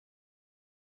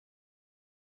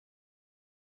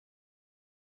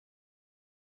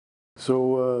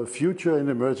Future and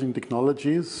Emerging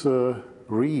Technologies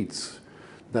reads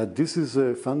that this is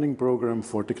a funding program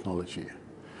for technology.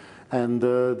 And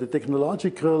the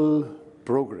technological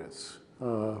progress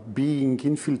being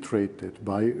infiltrated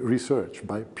by research,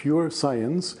 by pure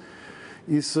science,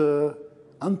 is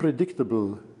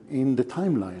unpredictable in the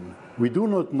timeline. We do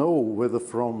not know whether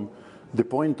from the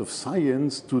point of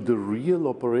science to the real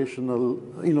operational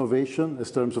innovation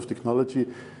as terms of technology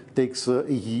takes a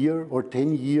year or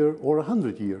 10 years or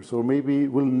 100 years, or maybe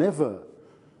will never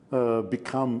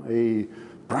become a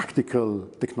practical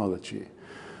technology.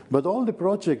 But all the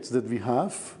projects that we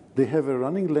have, they have a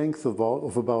running length of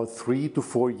about 3 to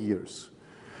 4 years.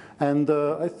 And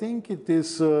I think it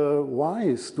is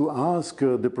wise to ask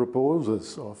the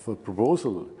proposers of a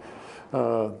proposal,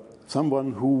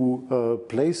 someone who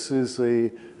places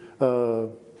a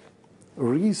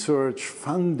research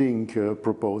funding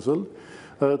proposal,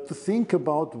 to think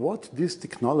about what this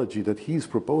technology that he is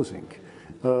proposing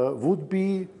would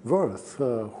be worth,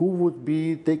 who would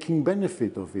be taking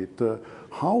benefit of it,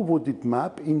 how would it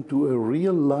map into a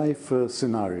real-life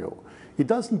scenario. It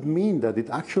doesn't mean that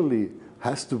it actually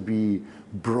has to be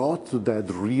brought to that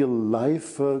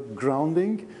real-life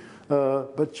grounding,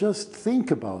 but just think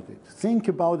about it. Think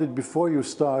about it before you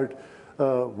start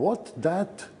what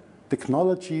that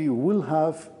technology will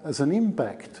have as an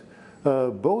impact,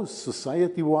 both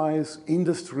society-wise,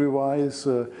 industry-wise,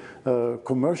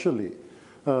 commercially.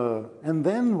 And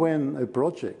then when a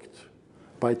project,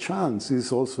 by chance,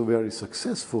 is also very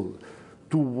successful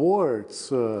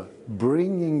towards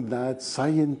bringing that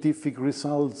scientific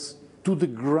results to the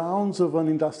grounds of an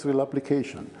industrial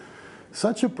application,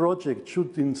 such a project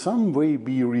should in some way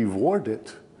be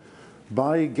rewarded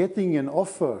by getting an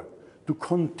offer to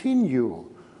continue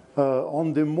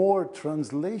on the more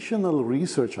translational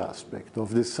research aspect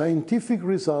of the scientific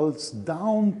results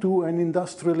down to an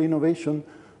industrial innovation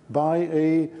by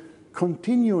a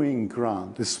continuing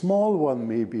grant, a small one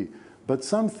maybe, but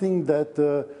something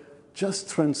that just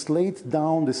translates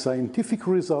down the scientific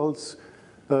results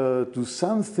to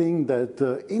something that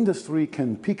industry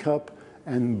can pick up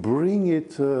and bring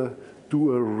it to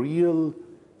a real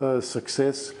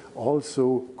success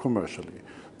also commercially.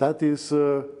 That is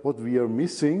what we are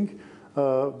missing,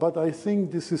 but I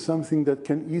think this is something that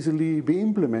can easily be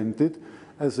implemented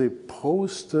as a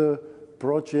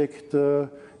post-project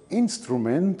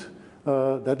instrument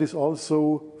that is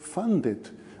also funded,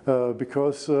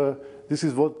 because this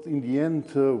is what, in the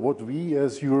end, what we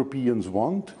as Europeans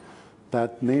want,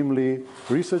 that namely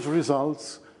research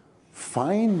results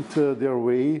find their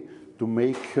way to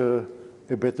make a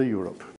better Europe.